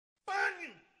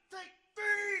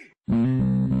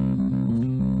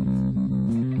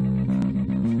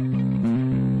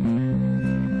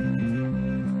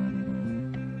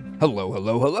Hello,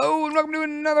 hello, hello, and welcome to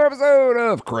another episode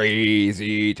of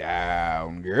Crazy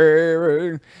Town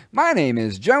Gaming. My name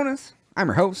is Jonas. I'm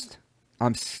your host.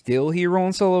 I'm still here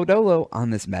rolling solo dolo on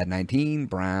this Madden 19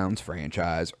 Browns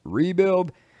franchise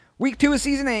rebuild. Week 2 of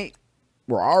Season 8.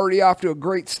 We're already off to a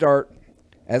great start.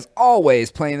 As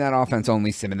always, playing that offense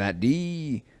only, simming that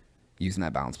D, using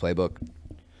that balance playbook.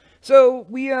 So,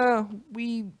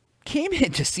 we came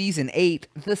into Season 8,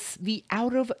 the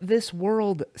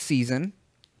out-of-this-world season,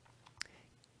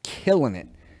 killing it.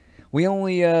 We went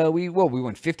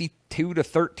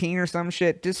 52-13 or some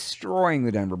shit, destroying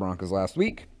the Denver Broncos last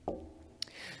week.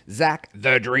 Zach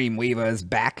the Dream Weaver is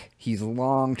back. He's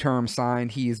long-term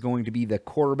signed. He is going to be the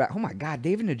quarterback. Oh my God,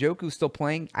 David Njoku's still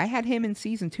playing. I had him in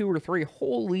season 2 or 3.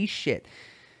 Holy shit.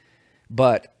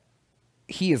 But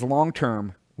he is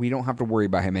long-term. We don't have to worry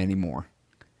about him anymore.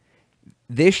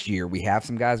 This year, we have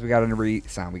some guys we got to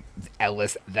re-sign.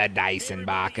 Ellis the Dyson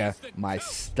Baca, my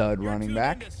stud running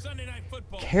back.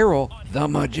 Carroll the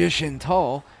Magician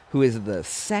Tall, who is the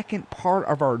second part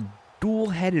of our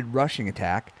dual-headed rushing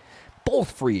attack.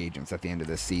 Both free agents at the end of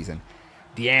this season.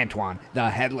 DeAntoine, the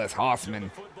Headless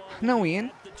Horseman. No,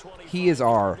 Ian. He is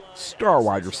our star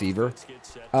wide receiver.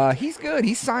 He's good.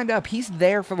 He's signed up. He's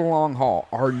there for the long haul.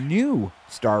 Our new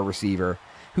star receiver,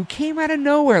 who came out of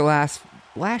nowhere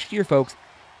last year, folks.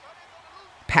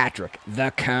 Patrick,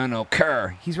 the Colonel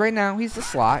Kerr. He's right now, he's the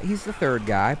slot. He's the third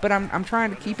guy, but I'm trying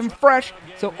to keep him fresh.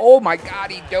 So, oh my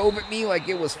God, he dove at me like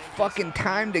it was fucking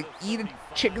time to eat a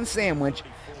chicken sandwich,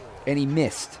 and he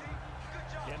missed.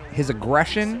 His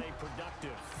aggression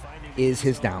is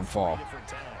his downfall.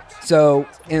 So,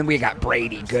 and we got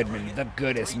Brady Goodman, the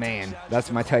goodest man.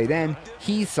 That's my tight end.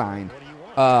 He's signed.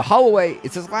 Holloway,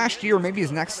 it's his last year, or maybe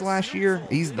his next to last year.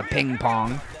 He's the ping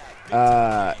pong.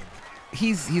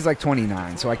 He's like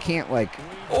 29, so I can't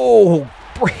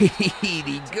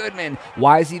Brady Goodman.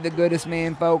 Why is he the goodest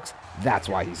man, folks? That's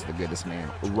why he's the goodest man,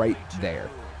 right there.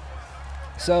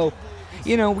 So,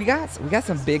 you know, we got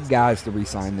some big guys to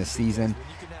re-sign this season.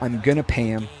 I'm gonna pay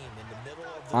him.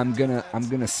 I'm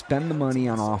gonna spend the money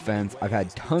on offense. I've had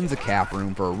tons of cap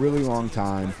room for a really long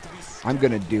time. I'm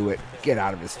gonna do it. Get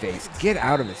out of his face. Get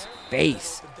out of his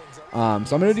face. So I'm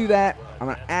going to do that. I'm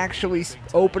going to actually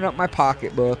open up my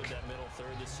pocketbook,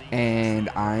 and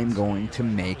I'm going to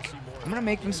make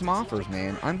them some offers,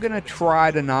 man. I'm going to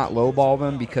try to not lowball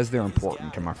them because they're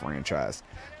important to my franchise.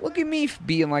 Look at me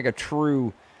being like a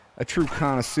true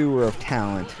connoisseur of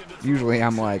talent. Usually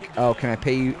I'm like, oh, can I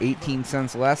pay you 18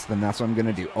 cents less? Then that's what I'm going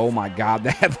to do. Oh, my God,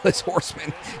 the Headless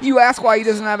Horseman. You ask why he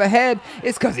doesn't have a head?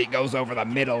 It's because he goes over the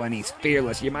middle and he's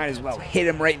fearless. You might as well hit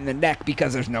him right in the neck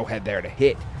because there's no head there to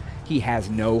hit. He has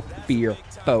no fear,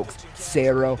 folks.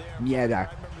 Cero miedo.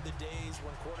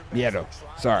 Miedo.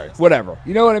 Sorry. Whatever.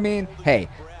 You know what I mean? Hey,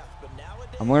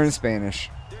 I'm learning Spanish.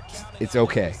 It's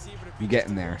okay. I'm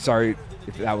getting there. Sorry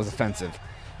if that was offensive.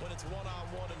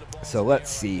 So let's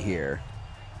see here.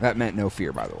 That meant no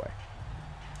fear, by the way.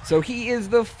 So he is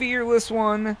the fearless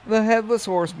one, the Headless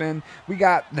Horseman. We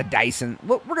got the Dyson.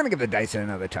 Look, we're going to give the Dyson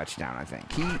another touchdown, I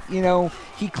think.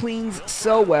 He cleans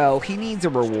so well. He needs a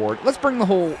reward. Let's bring the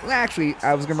whole... Actually,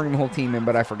 I was going to bring the whole team in,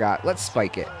 but I forgot. Let's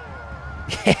spike it.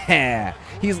 Yeah.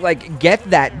 He's like, get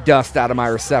that dust out of my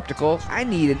receptacle. I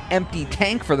need an empty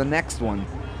tank for the next one.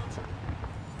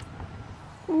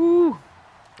 Ooh.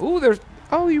 Ooh, there's...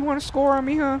 Oh, you want to score on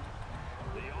me, huh?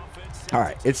 All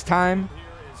right, it's time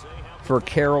for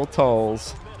Carroll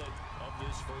Tull's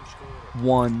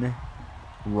one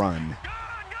run.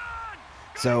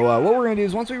 So what we're gonna do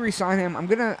is once we re-sign him, I'm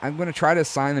gonna try to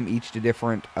assign them each to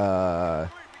different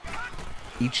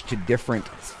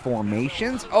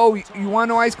formations. Oh, you want to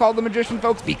know why he's called the Magician,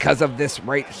 folks? Because of this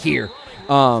right here.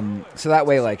 So that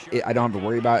way, I don't have to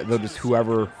worry about it. They'll just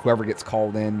whoever gets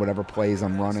called in, whatever plays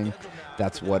I'm running,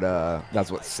 that's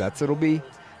what sets it'll be.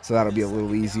 So that'll be a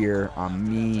little easier on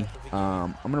me.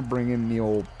 I'm going to bring in the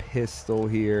old pistol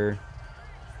here.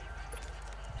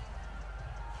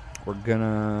 We're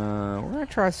gonna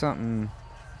try something.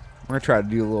 We're going to try to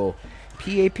do a little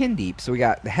PA pin deep. So we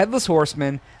got the Headless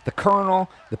Horseman, the Colonel,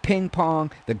 the Ping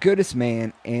Pong, the Goodest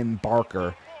Man, and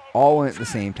Barker all in at the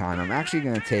same time. I'm actually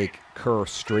going to take Kerr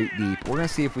straight deep. We're going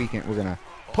to see if we're going to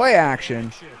play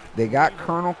action. They got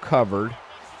Colonel covered.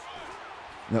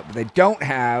 No, but they don't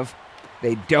have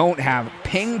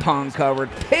Ping Pong covered.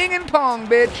 Ping and Pong,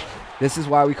 bitch. This is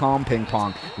why we call him Ping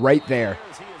Pong. Right there.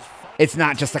 It's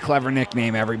not just a clever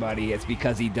nickname, everybody. It's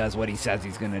because he does what he says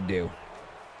he's going to do.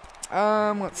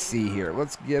 Let's see here.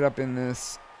 Let's get up in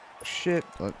this shit.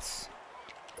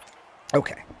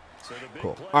 Okay.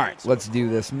 Cool. All right, let's do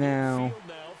this now.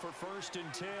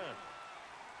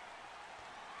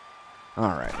 All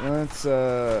right, let's,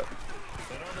 oh,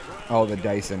 the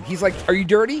Dyson. He's like, are you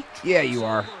dirty? Yeah, you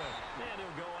are.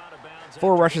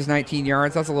 4 rushes, 19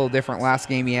 yards. That's a little different. Last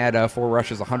game he had 4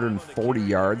 rushes, 140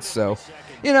 yards. So,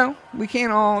 you know, we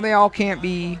can't all, they all can't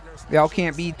be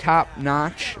top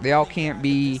notch. They all can't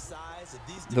be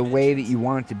the way that you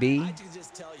want it to be.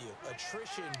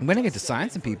 I'm going to get to sign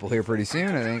some people here pretty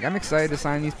soon, I think. I'm excited to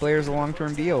sign these players to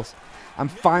long-term deals. I'm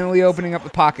finally opening up the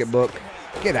pocketbook.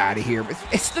 Get out of here.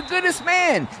 It's the goodest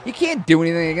man. You can't do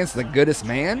anything against the goodest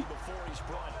man.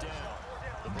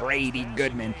 Brady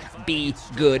Goodman, be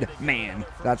good man.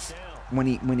 That's when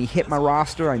he hit my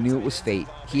roster, I knew it was fate.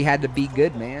 He had to be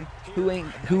good, man.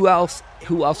 Who else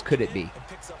could it be?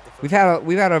 We've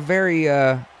had a very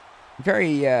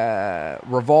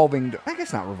revolving, I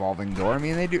guess not revolving door. I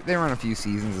mean, they run a few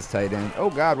seasons as tight end. Oh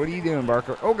God, what are you doing,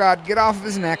 Barker? Oh God, get off of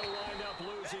his neck.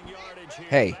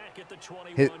 Hey,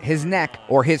 his neck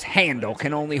or his handle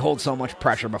can only hold so much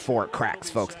pressure before it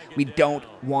cracks, folks. We don't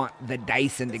want the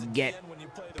Dyson to get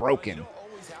broken,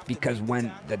 because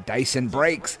when the Dyson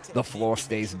breaks, the floor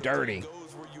stays dirty.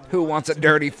 Who wants a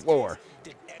dirty floor?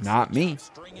 Not me.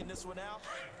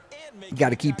 You got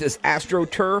to keep this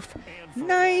AstroTurf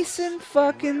nice and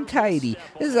fucking tidy.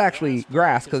 This is actually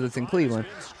grass because it's in Cleveland,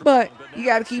 but you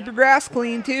got to keep your grass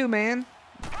clean too, man.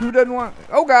 Who doesn't want?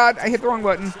 Oh God, I hit the wrong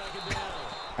button.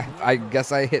 I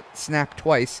guess I hit snap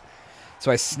twice,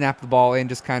 so I snapped the ball in,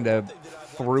 just kind of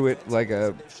threw it like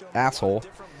a asshole.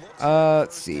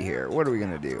 Let's see here. What are we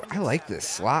going to do? I like this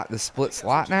slot, this split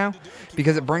slot now,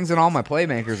 because it brings in all my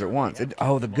playmakers at once.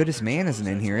 Oh, the goodest man isn't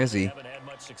in here, is he?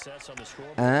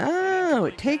 Oh,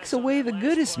 it takes away the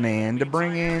goodest man to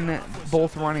bring in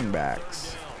both running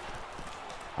backs.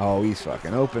 Oh, he's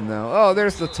fucking open, though. Oh,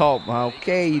 there's the tall.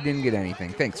 Okay, you didn't get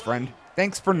anything. Thanks, friend.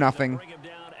 Thanks for nothing.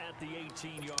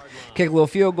 Kick a little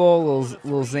field goal,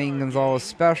 little Zane Gonzalez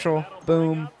special.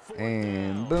 Boom.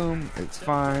 And boom. It's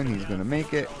fine. He's going to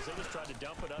make it.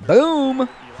 Boom. All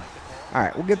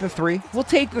right, we'll get the 3. We'll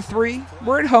take the 3.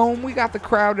 We're at home. We got the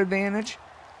crowd advantage.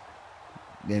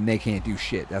 And they can't do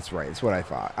shit. That's right. That's what I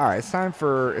thought. All right, it's time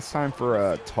for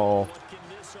a tall.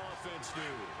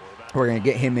 We're going to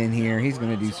get him in here. He's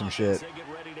going to do some shit.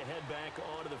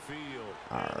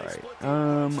 All right.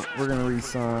 We're going to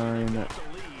re-sign.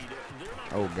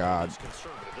 Oh, God.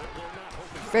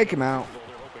 Fake him out.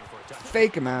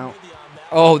 Fake him out.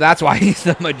 Oh, that's why he's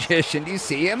the magician. Do you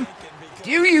see him?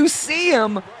 Do you see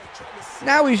him?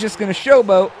 Now he's just going to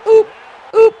showboat. Oop,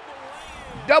 oop.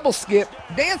 Double skip.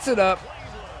 Dance it up.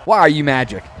 Why are you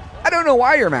magic? I don't know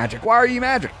why you're magic. Why are you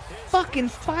magic? Fucking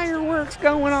fireworks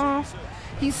going off.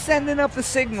 He's sending up the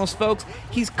signals, folks.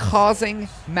 He's causing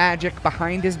magic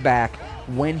behind his back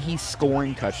when he's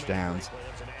scoring touchdowns.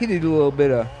 He did a little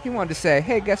bit of, he wanted to say,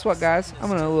 hey, guess what, guys? I'm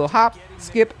going to a little hop,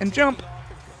 skip, and jump.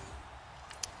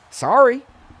 Sorry.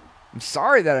 I'm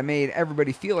sorry that I made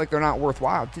everybody feel like they're not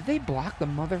worthwhile. Did they block the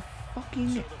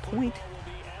motherfucking point?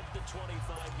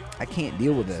 I can't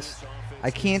deal with this. I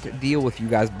can't deal with you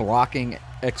guys blocking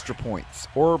extra points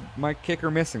or my kicker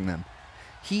missing them.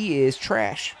 He is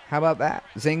trash. How about that?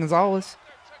 Zane Gonzalez.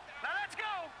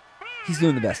 He's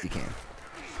doing the best he can.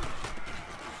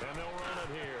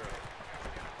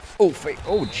 Oh,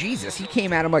 oh, Jesus. He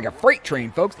came at him like a freight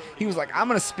train, folks. He was like, I'm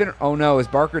going to spin it. Oh, no. Is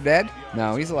Barker dead?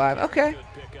 No, he's alive. Okay.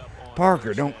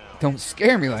 Barker, don't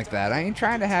scare me like that. I ain't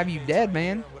trying to have you dead,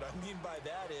 man.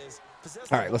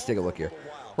 All right, let's take a look here.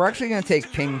 We're actually going to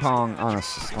take ping pong on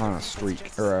a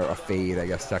streak, or a fade, I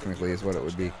guess technically is what it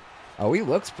would be. Oh, he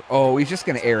looks... Oh, he's just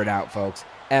going to air it out, folks.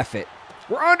 F it.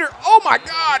 We're under... Oh, my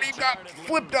God. He got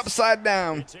flipped upside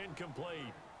down.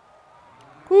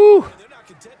 Whew.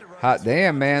 Hot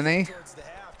damn, man.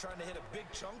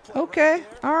 Okay.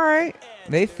 All right.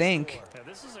 They think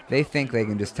they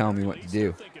can just tell me what to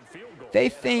do. They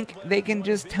think they can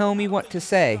just tell me what to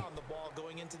say.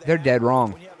 They're dead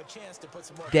wrong.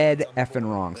 Dead effing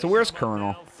wrong. So where's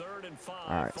Colonel?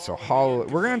 All right, so Hollow.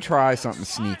 We're going to try something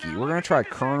sneaky. We're going to try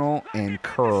Colonel and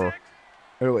Kerr.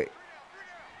 Oh, wait.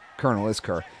 Colonel is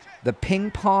Kerr. The ping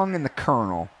pong and the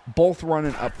Colonel both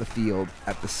running up the field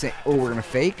at the same. Oh, we're going to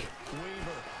fake?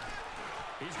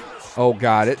 Oh,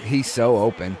 got it. He's so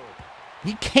open.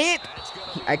 He can't.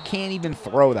 I can't even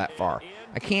throw that far.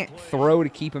 I can't throw to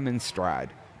keep him in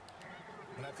stride.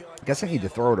 I guess I need to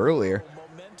throw it earlier.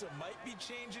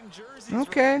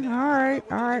 Okay, all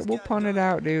right. We'll punt it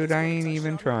out, dude. I ain't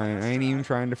even trying. I ain't even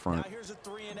trying to front.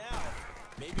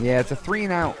 Yeah, it's a 3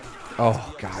 and out.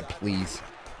 Oh, God, please.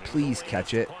 Please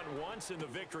catch it.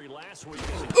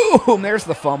 Ooh, there's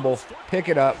the fumble. Pick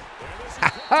it up.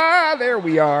 Ha-ha, there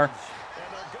we are.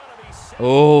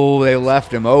 Oh, they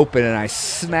left him open, and I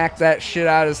smacked that shit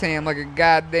out of his hand like a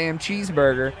goddamn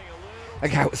cheeseburger.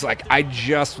 That guy was like, I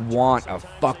just want a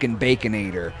fucking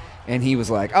Baconator. And he was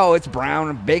like, oh, it's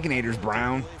brown. Baconator's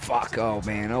brown. Fuck, oh,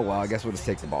 man. Oh, well, I guess we'll just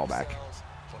take the ball back.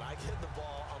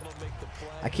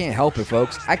 I can't help it,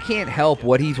 folks. I can't help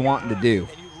what he's wanting to do.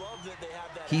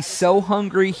 He's so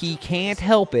hungry, he can't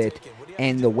help it.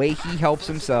 And the way he helps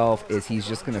himself is he's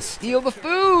just going to steal the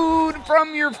food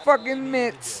from your fucking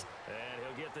mitts.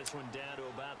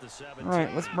 All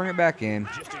right, let's bring it back in.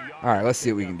 All right, let's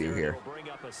see what we can do here.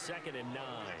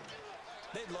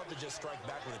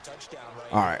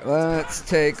 All right, let's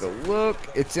take a look.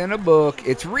 It's in a book.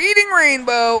 It's Reading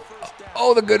Rainbow.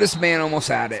 Oh, the goodest man almost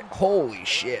had it. Holy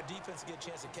shit.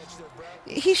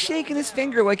 He's shaking his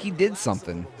finger like he did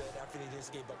something.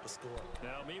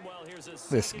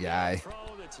 This guy.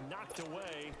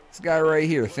 This guy right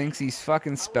here thinks he's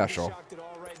fucking special.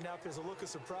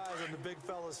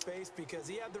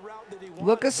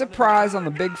 Look of surprise on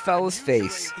the big fella's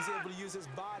face.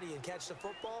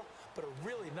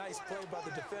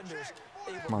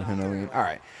 Come on, Hanoian. All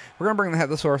right. We're going to bring the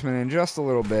Headless Horseman in just a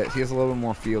little bit. He has a little bit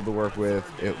more field to work with.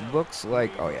 It looks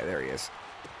like... Oh, yeah, there he is.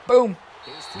 Boom.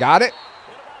 Got it?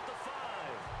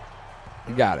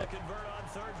 You got it.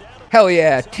 Hell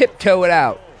yeah. Tiptoe it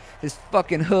out. His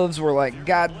fucking hooves were like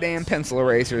goddamn pencil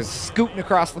erasers scooting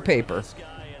across the paper.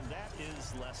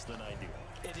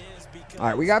 All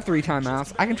right, we got 3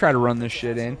 timeouts. I can try to run this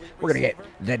shit in. We're going to get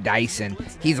the Dyson.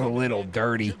 He's a little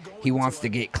dirty. He wants to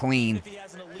get clean.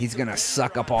 He's going to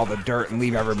suck up all the dirt and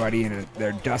leave everybody in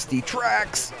their dusty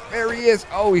tracks. There he is.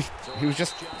 Oh, he was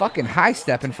just fucking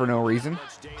high-stepping for no reason.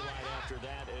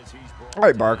 All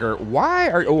right, Barker. Why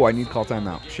are... Oh, I need to call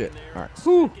timeout. Shit. All right.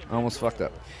 Whew. I almost fucked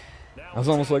up. I was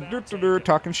almost like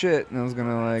talking shit, and I was going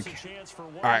to like...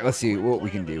 All right, let's see what we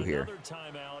can do here.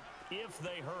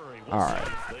 All right.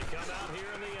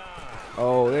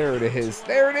 Oh, there it is.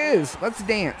 There it is. Let's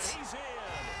dance.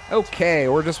 Okay,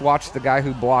 or just watch the guy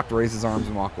who blocked raise his arms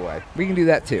and walk away. We can do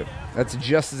that too. That's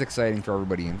just as exciting for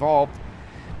everybody involved,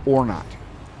 or not.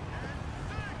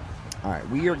 All right,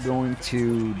 we are going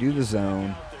to do the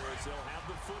zone.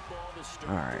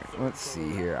 All right, let's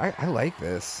see here. I like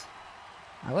this.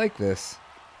 I like this.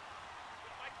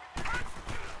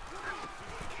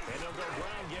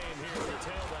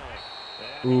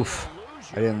 Oof.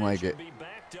 I didn't like it.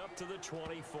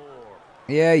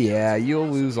 Yeah, you'll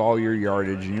lose all your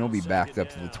yardage and you'll be backed up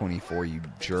to the 24, you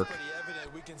jerk.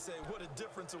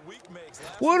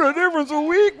 What a difference a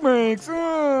week makes!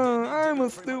 I'm a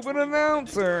stupid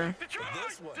announcer.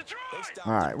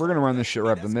 Alright, we're going to run this shit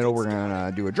right up the middle. We're going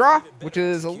to do a draw, which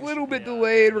is a little bit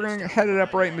delayed. We're going to head it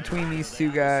up right in between these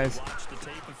two guys.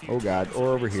 Oh, God. Or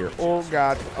over here. Oh,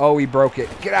 God. Oh, he broke it.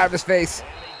 Get out of his face.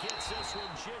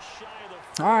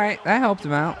 Alright, that helped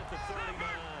him out.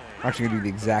 We're actually going to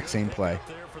do the exact same play.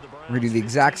 We're going to do the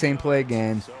exact same play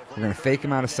again. We're going to fake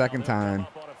him out a second time.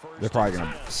 They're probably going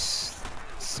to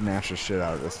smash the shit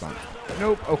out of this time.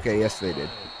 Nope. Okay, yes, they did.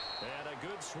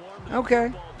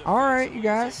 Okay. All right, you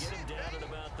guys.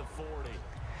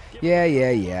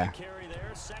 Yeah.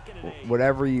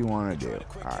 Whatever you want to do.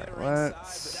 All right,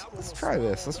 let's try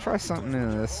this. Let's try something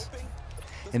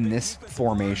in this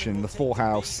formation. The full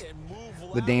house.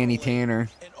 The Danny Tanner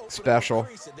special.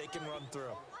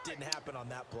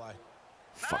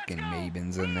 Fucking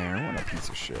Mabin's in there. What a piece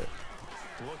of shit.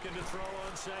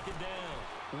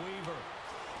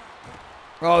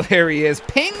 Oh, there he is.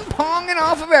 Ping-ponging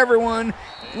off of everyone.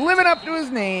 Living up to his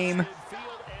name.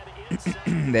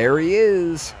 There he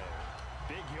is.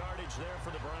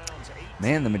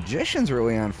 Man, the Magician's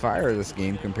really on fire this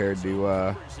game compared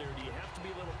to...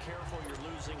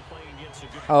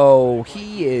 Oh,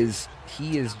 he is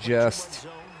just...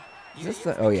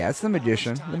 Oh, yeah, it's the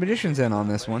Magician. The Magician's in on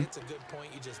this one.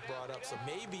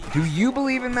 Do you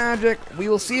believe in magic? We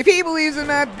will see if he believes in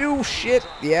that. Oh, shit.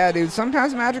 Yeah, dude,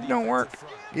 sometimes magic don't work.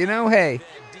 You know, hey,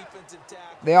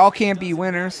 they all can't be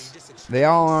winners. They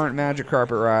all aren't magic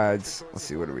carpet rides. Let's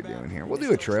see, what are we doing here? We'll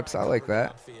do a trips. I like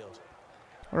that.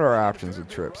 What are our options with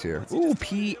trips here? Ooh,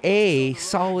 PA,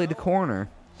 solid corner.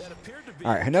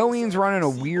 All right, Hanoian's running a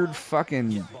weird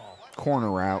fucking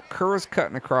corner route. Kerr's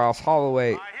cutting across.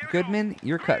 Holloway. Goodman,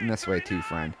 you're cutting this way too,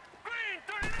 friend.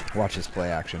 Watch this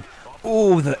play action.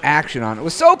 Ooh, the action on it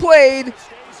was so played.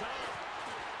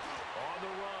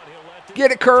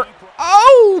 Get it, Kerr.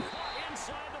 Oh!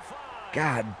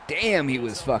 God damn, he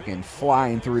was fucking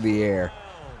flying through the air.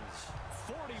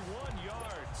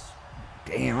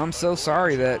 Damn, I'm so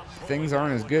sorry that things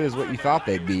aren't as good as what you thought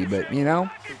they'd be, but, you know,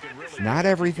 Not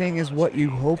everything is what you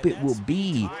hope it will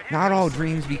be. Not all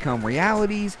dreams become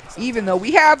realities, even though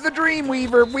we have the Dream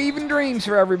Weaver weaving dreams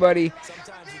for everybody.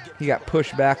 He got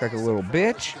pushed back like a little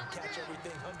bitch.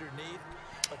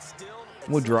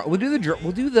 We'll draw. We'll do the draw.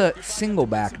 We'll do the single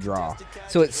back draw.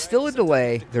 So it's still a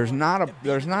delay. There's not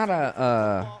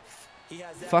a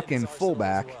fucking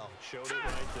fullback.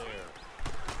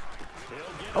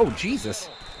 Oh Jesus!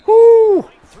 Whoo!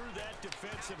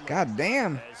 God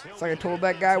damn! It's like I told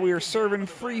that guy we were serving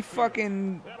free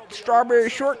fucking strawberry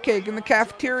shortcake in the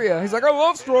cafeteria. He's like, I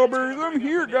love strawberries. I'm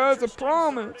here, guys. I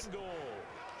promise.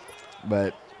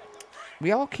 But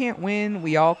we all can't win.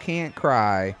 We all can't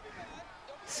cry.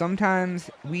 Sometimes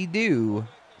we do.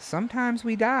 Sometimes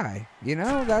we die. You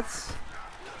know, that's...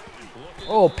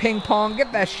 Oh, ping pong.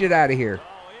 Get that shit out of here.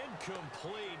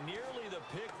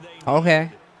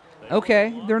 Okay.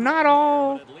 Okay. They're not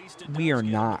all... We are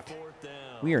not.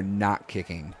 We are not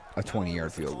kicking a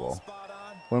 20-yard field goal.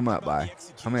 What am I up by?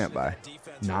 How am I up by?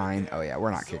 9. Oh, yeah.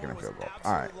 We're not kicking a field goal.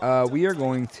 All right. We are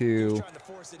going to...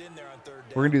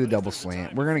 We're going to do the double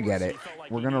slant. We're going to get it.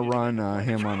 We're going to run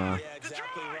him on a...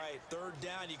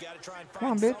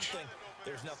 Come on, bitch.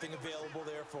 There's nothing available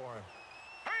there for him.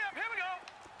 Hurry up, here we go.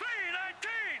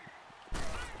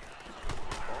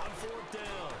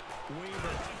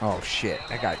 3-19. Oh, shit.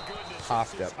 That guy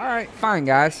popped up. All right. Fine,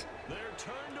 guys.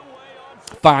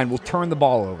 Fine. We'll turn the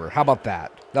ball over. How about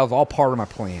that? That was all part of my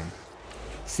plan.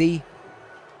 See?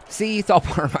 See? It's all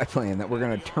part of my plan that we're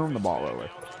going to turn the ball over.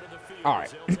 All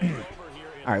right.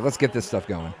 All right. Let's get this stuff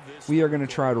going. We are going to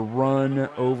try to run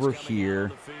over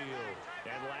here.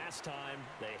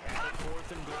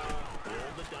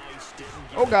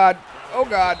 Oh, God. Oh,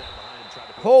 God.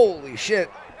 Holy shit.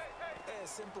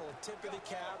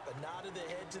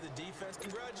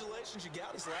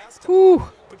 Whew.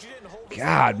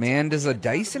 God, man. Does a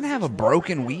Dyson have a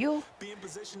broken wheel?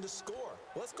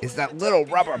 Is that little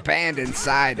rubber band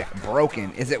inside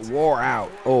broken? Is it wore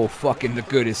out? Oh, fucking the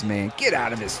goodest, man. Get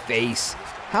out of his face.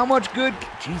 How much good?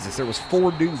 Jesus, there was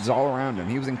 4 dudes all around him.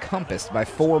 He was encompassed by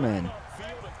 4 men.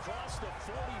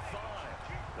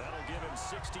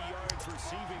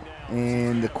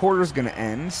 And the quarter's going to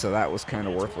end, so that was kind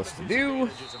of worthless to do.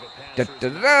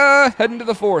 Heading to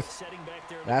the 4th.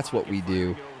 That's what we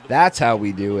do. That's how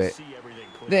we do it.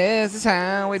 This is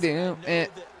how we do it.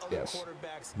 Yes.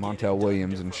 Montel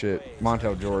Williams and shit.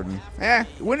 Montel Jordan.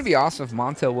 Wouldn't it be awesome if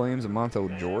Montel Williams and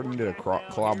Montel Jordan did a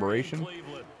collaboration?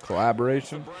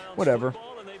 Collaboration? Whatever.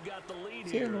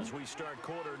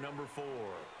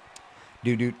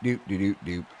 Do.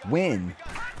 Win.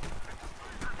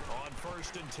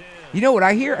 You know what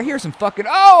I hear? I hear some fucking...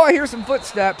 Oh, I hear some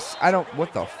footsteps. I don't...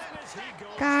 What the...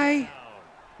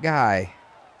 Guy.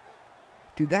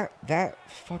 Dude, that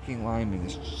fucking lineman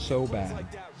is so bad.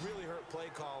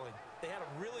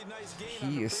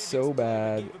 He is so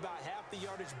bad.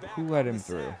 Who let him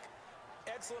through?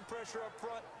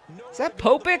 Is that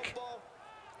Popik?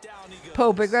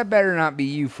 Popik, that better not be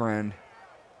you, friend.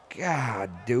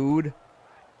 God, dude.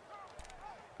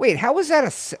 Wait, how was that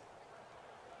a...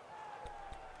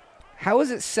 How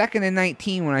is it 2nd and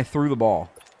 19 when I threw the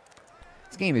ball?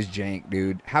 This game is jank,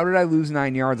 dude. How did I lose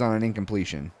 9 yards on an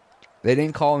incompletion? They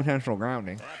didn't call intentional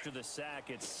grounding. After the sack,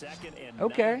 it's 2nd and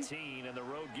okay. 19, and the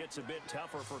road gets a bit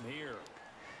tougher from here.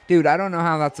 Dude, I don't know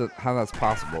how that's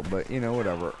possible, but you know,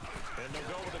 whatever.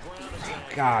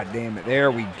 God damn it. There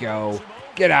we go.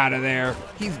 Get out of there.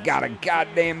 He's got a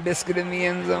goddamn biscuit in the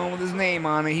end zone with his name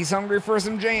on it. He's hungry for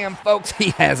some jam, folks. He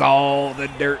has all the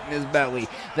dirt in his belly.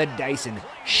 The Dyson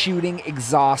shooting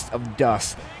exhaust of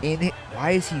dust in it.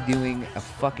 Why is he doing a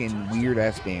fucking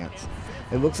weird-ass dance?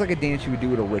 It looks like a dance you would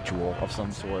do at a ritual of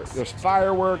some sort. There's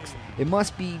fireworks. It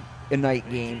must be a night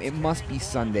game. It must be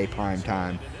Sunday prime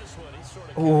time.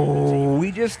 Oh,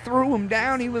 we just threw him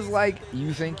down. He was like,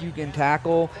 you think you can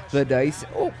tackle the Dyson?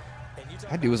 Oh.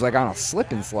 That dude was like on a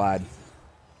slip and slide.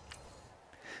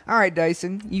 All right,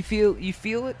 Dyson, you feel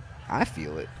it? I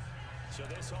feel it.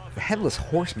 The Headless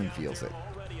Horseman feels it.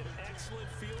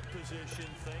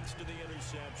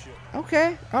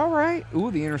 Okay, all right.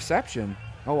 Ooh, the interception.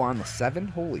 Oh, on the 7?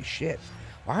 Holy shit.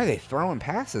 Why are they throwing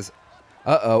passes?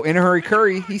 Uh-oh, in a hurry,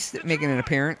 Curry. He's making an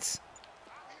appearance.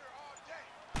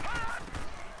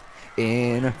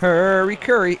 In a hurry,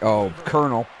 Curry. Oh,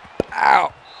 Colonel.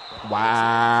 Ow.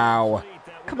 Wow.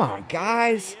 Come on,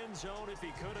 guys.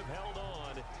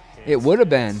 It would have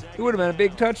been. It would have been a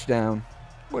big touchdown.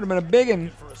 Would have been a big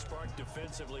one.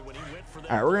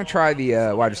 All right, we're going to try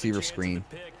the wide receiver screen.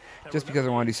 Just because I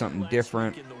want to do something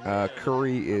different.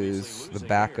 Curry is the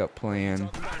backup plan.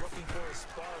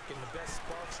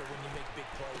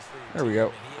 There we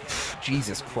go.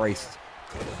 Jesus Christ.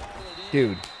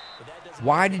 Dude.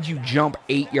 Why did you jump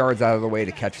 8 yards out of the way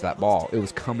to catch that ball? It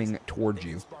was coming towards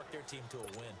you.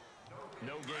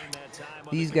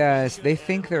 These guys, they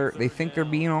think they're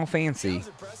being all fancy,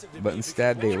 but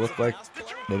instead they look like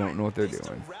they don't know what they're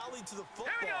doing.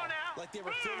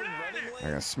 They're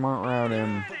gonna smart route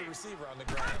him.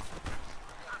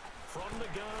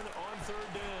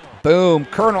 Boom,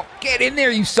 Colonel, get in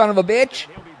there, you son of a bitch!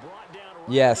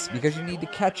 Yes, because you need to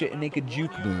catch it and make a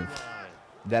juke move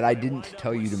that I didn't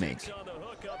tell you to make.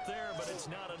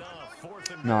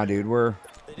 Nah, dude, we're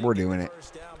doing it.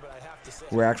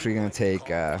 We're actually gonna take.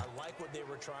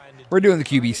 We're doing the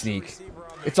QB sneak.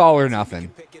 It's all or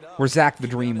nothing. We're Zach the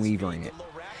Dream Weavering it.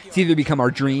 It's either become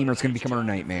our dream or it's gonna become our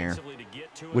nightmare.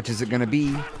 Which is it gonna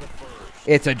be?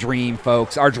 It's a dream,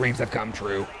 folks. Our dreams have come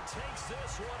true.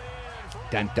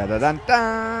 Dun dun dun dun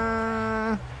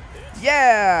dun.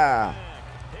 Yeah.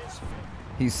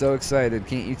 He's so excited,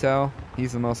 can't you tell?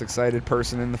 He's the most excited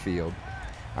person in the field.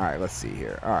 All right, let's see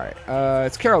here. All right,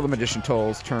 it's Carol the Magician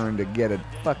Toll's turn to get a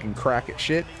fucking crack at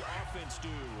shit.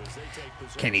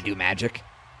 Can he do magic?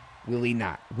 Will he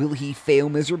not? Will he fail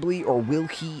miserably, or will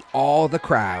he awe the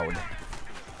crowd?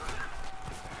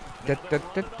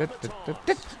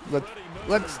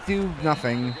 Let's do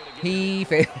nothing. He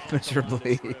failed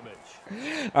miserably.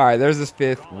 All right, there's this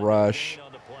fifth rush.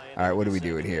 All right, what do we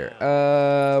do it here?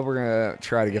 We're gonna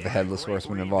try to get the Headless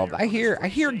Horseman involved. I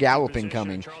hear galloping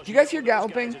coming. Do you guys hear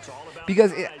galloping?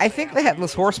 Because I think the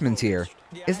Headless Horseman's here.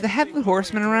 Is the Headless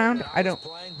Horseman around? I don't.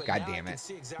 God damn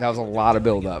it! That was a lot of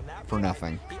build-up for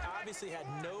nothing.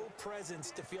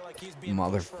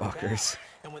 Motherfuckers.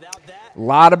 A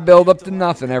lot of build-up to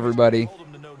nothing, everybody.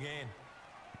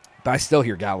 But I still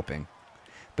hear galloping.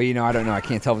 But you know, I don't know. I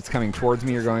can't tell if it's coming towards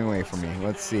me or going away from me.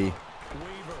 Let's see.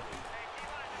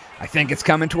 I think it's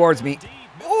coming towards me.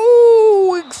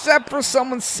 Ooh, except for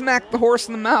someone smacked the horse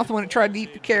in the mouth when it tried to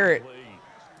eat the carrot.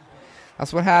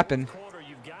 That's what happened.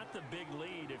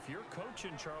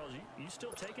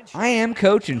 I am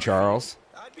coaching, Charles.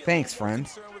 Thanks, friend.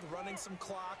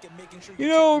 You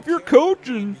know, if you're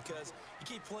coaching...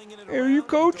 Hey, are you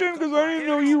coaching? Because I didn't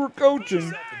know you were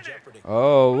coaching.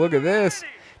 Oh, look at this.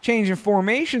 Changing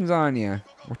formations on you.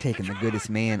 We're taking the goodest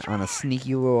man on a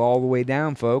sneaky little all the way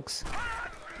down, folks.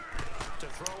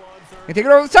 And take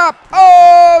it over the top.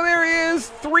 Oh, there he is.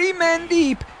 3 men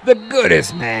deep. The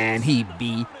goodest man. He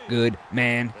be good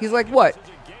man. He's like, what?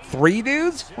 3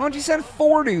 dudes? Why don't you send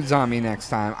 4 dudes on me next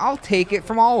time? I'll take it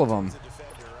from all of them.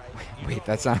 Wait,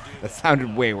 that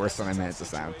sounded way worse than I meant it to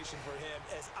sound.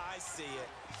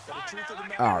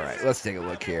 All right, let's take a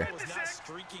look here.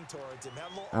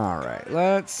 All right,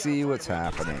 let's see what's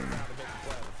happening.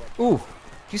 Ooh,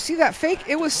 did you see that fake?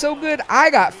 It was so good. I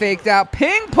got faked out.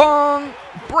 Ping pong.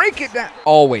 Break it down.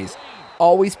 Always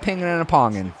pinging and a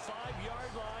ponging.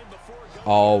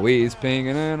 Always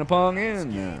pinging and a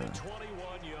ponging.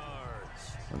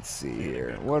 Let's see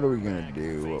here. What are we going to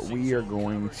do? We're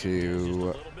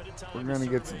going to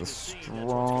get to the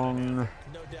strong.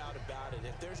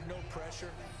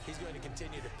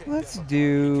 Let's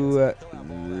do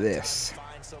this.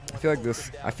 I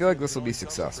feel like this will be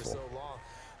successful.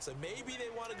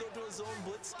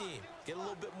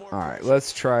 All right,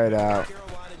 let's try it out.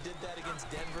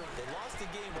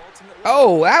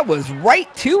 Oh, that was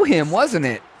right to him, wasn't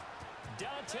it?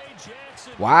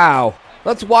 Wow.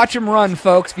 Let's watch him run,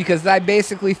 folks, because I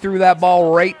basically threw that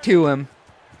ball right to him.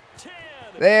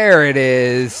 There it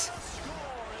is.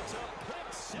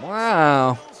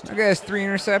 Wow. That guy has 3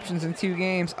 interceptions in 2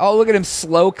 games. Oh, look at him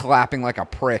slow clapping like a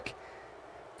prick.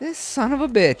 This son of a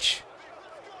bitch.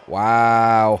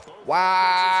 Wow.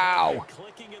 Wow.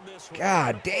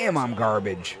 God damn, I'm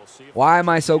garbage. Why am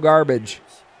I so garbage?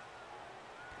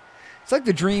 It's like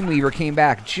the Dreamweaver came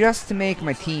back just to make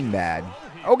my team bad.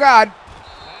 Oh, God.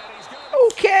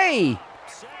 Okay.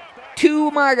 2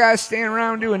 of my guys standing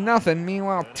around doing nothing.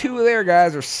 Meanwhile, 2 of their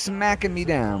guys are smacking me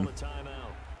down.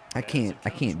 I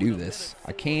can't do this.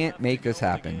 I can't make this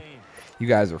happen. You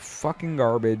guys are fucking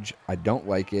garbage. I don't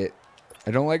like it.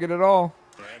 I don't like it at all.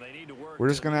 We're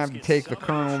just going to have to take the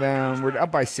Colonel down. We're up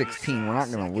by 16. We're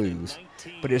not going to lose.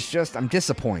 But it's just, I'm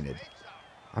disappointed.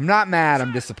 I'm not mad.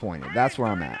 I'm disappointed. That's where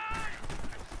I'm at.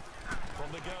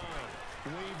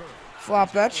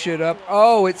 Flop that shit up.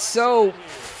 Oh, it's so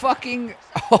fucking...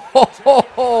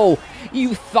 Oh,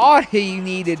 you thought he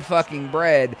needed fucking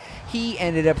bread. He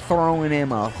ended up throwing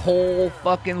him a whole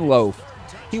fucking loaf.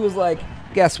 He was like,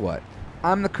 guess what?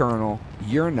 I'm the Colonel.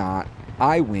 You're not.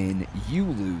 I win. You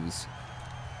lose.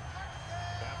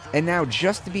 And now,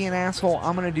 just to be an asshole,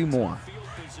 I'm gonna do more.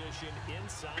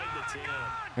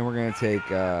 And we're gonna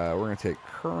take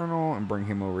Colonel and bring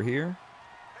him over here.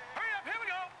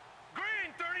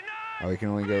 Oh, he can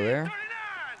only go there?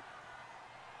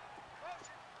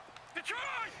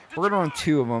 We're going to run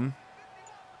 2 of them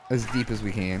as deep as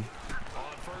we can.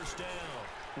 On first down,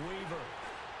 Weaver.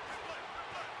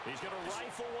 He's going to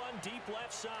rifle one deep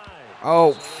left side.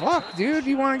 Oh, fuck, dude.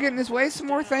 You want to get in his way some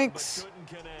more? Thanks.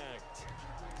 Couldn't connect.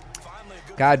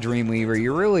 God, Dreamweaver,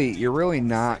 you're really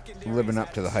not living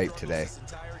up to the hype today.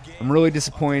 I'm really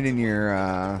disappointed in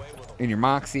your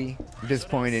moxie. I'm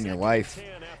disappointed in your life.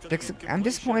 I'm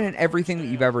disappointed in everything that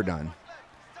you've ever done.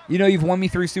 You know, you've won me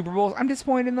 3 Super Bowls. I'm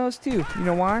disappointed in those too. You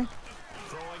know why?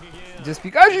 Just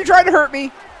because you tried to hurt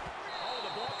me.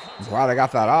 I'm glad I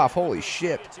got that off. Holy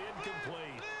shit.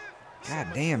 God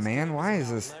damn, man. Why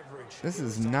is this? This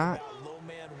is not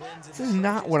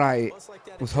what I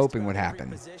was hoping would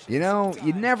happen. You know,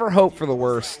 you never hope for the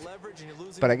worst.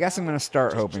 But I guess I'm going to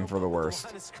start hoping for the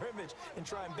worst.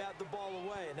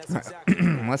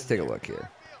 Let's take a look here.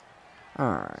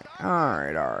 Alright.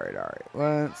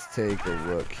 Let's take a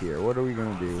look here. What are we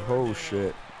going to do? Oh,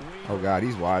 shit. Oh, God,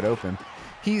 he's wide open.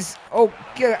 He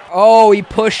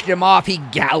pushed him off. He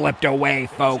galloped away,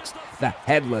 folks. The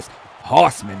headless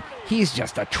horseman. He's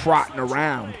just a trotting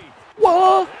around.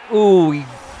 Whoa! Ooh, he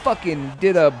fucking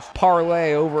did a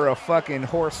parlay over a fucking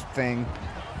horse thing.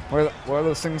 What are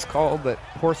those things called that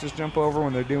horses jump over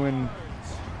when they're doing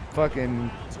fucking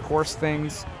horse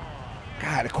things?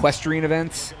 God, equestrian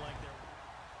events.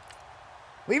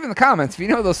 Leave in the comments if you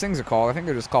know what those things are called. I think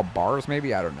they're just called bars,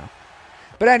 maybe. I don't know.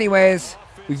 But anyways,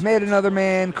 we've made another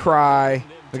man cry.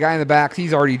 The guy in the back,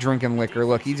 he's already drinking liquor.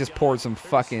 Look, he just poured some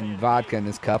fucking vodka in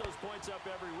his cup.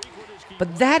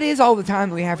 But that is all the time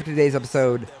that we have for today's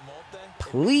episode.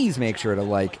 Please make sure to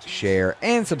like, share,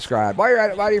 and subscribe. While you're at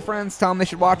it, lie to your friends. Tell them they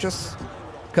should watch us.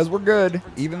 Because we're good,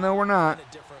 even though we're not.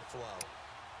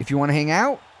 If you want to hang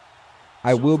out,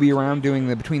 I will be around doing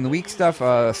the between the week stuff,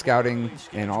 scouting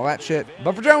and all that shit.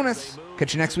 But for Jonas,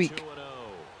 catch you next week.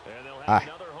 Oh.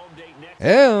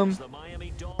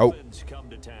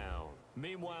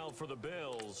 Meanwhile, for the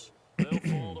Bills, they'll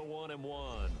fall to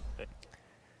 1-1.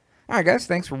 Alright guys,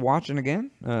 thanks for watching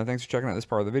again. Thanks for checking out this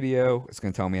part of the video. It's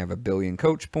going to tell me I have 1 billion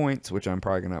coach points, which I'm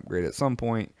probably going to upgrade at some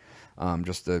point,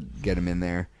 just to get him in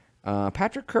there.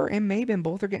 Patrick Kerr and Maben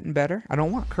both are getting better. I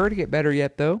don't want Kerr to get better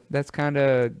yet, though. That's kind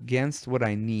of against what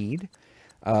I need,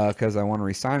 because I want to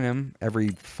re-sign him. Every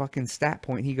fucking stat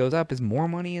point he goes up is more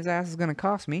money his ass is going to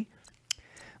cost me.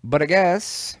 But I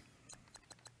guess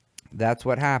that's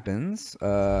what happens.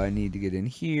 I need to get in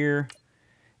here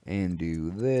and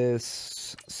do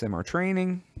this. Simmer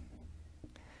training.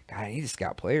 God, I need to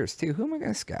scout players, too. Who am I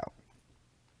going to scout?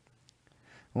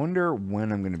 I wonder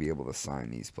when I'm going to be able to sign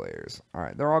these players. All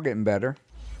right, they're all getting better.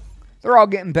 They're all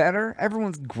getting better.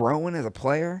 Everyone's growing as a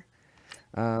player.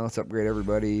 Let's upgrade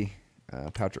everybody.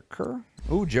 Patrick Kerr.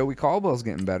 Ooh, Joey Caldwell's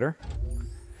getting better.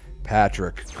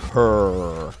 Patrick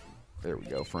Kerr. There we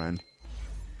go, friend.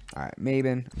 All right,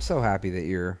 Maben. I'm so happy that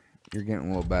you're getting a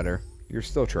little better. You're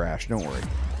still trash. Don't worry.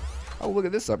 Oh, look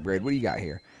at this upgrade. What do you got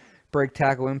here? Break,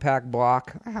 tackle, impact,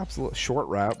 block. Absolute short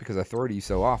route because I throw to you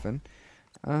so often.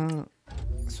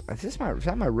 Is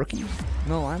that my rookie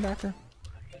middle linebacker?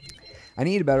 I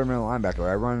need a better middle linebacker.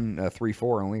 I run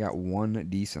 3-4. Only got 1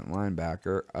 decent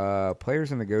linebacker. Players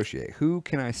to negotiate. Who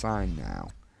can I sign now?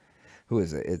 Who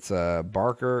is it? It's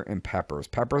Barker and Peppers.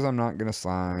 Peppers I'm not going to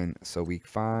sign. So week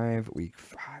 5,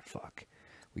 fuck.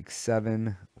 Week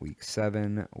 7,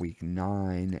 week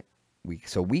 9.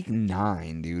 So week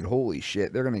 9, dude. Holy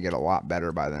shit. They're going to get a lot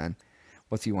better by then.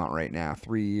 What's he want right now?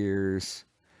 3 years.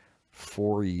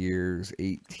 4 years,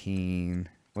 18.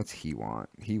 What's he want?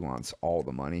 He wants all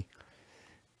the money.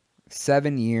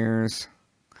 7 years.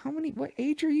 What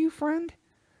age are you, friend?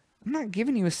 I'm not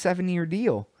giving you a 7-year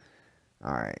deal.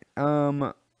 All right.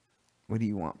 What do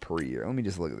you want per year? Let me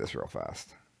just look at this real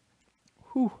fast.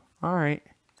 Whew. All right.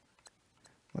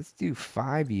 Let's do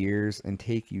 5 years and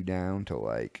take you down to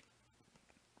like,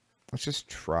 let's just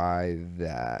try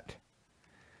that.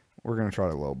 We're going to try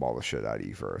to lowball the shit out of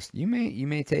you first. You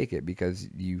may take it because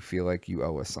you feel like you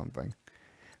owe us something.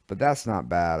 But that's not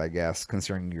bad, I guess,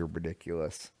 considering you're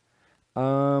ridiculous.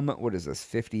 What is this?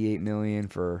 58 million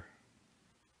for...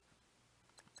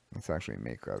 Let's actually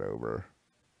make that over.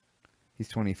 He's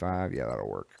 25. Yeah, that'll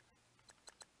work.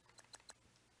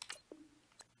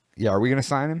 Yeah, are we going to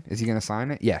sign him? Is he going to sign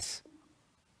it? Yes.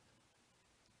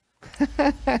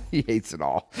 He hates it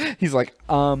all. He's like,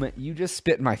 you just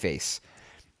spit in my face.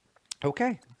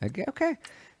 Okay.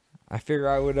 I figure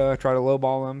I would try to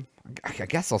lowball him. I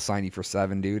guess I'll sign you for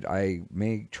 7, dude. I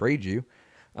may trade you.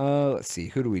 Let's see.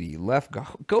 Who do we need? Left guard.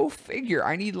 Go figure.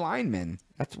 I need linemen.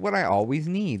 That's what I always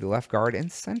need. Left guard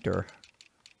and center.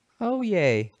 Oh,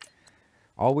 yay.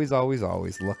 Always, always,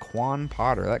 always. Laquan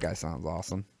Potter. That guy sounds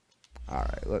awesome. All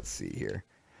right, let's see here.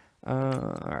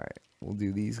 All right, we'll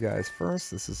do these guys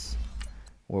first. This is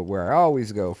where I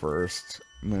always go first.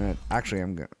 I'm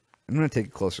gonna take a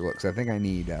closer look because I think I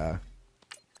need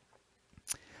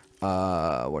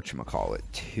whatchamacallit,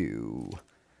 2.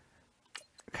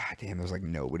 God damn, there's like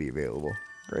nobody available.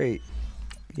 Great.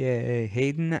 Yay.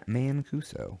 Hayden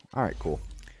Mancuso. Alright, cool.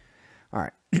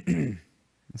 Alright. Let's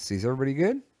see, is everybody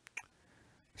good? We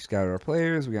scouted our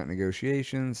players. We got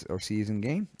negotiations. Our season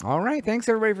game. Alright, thanks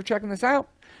everybody for checking this out.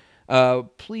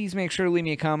 Please make sure to leave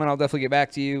me a comment. I'll definitely get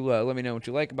back to you. Let me know what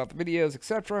you like about the videos,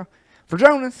 etc. For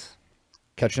Jonas,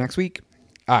 catch you next week.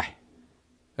 I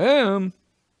am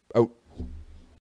out.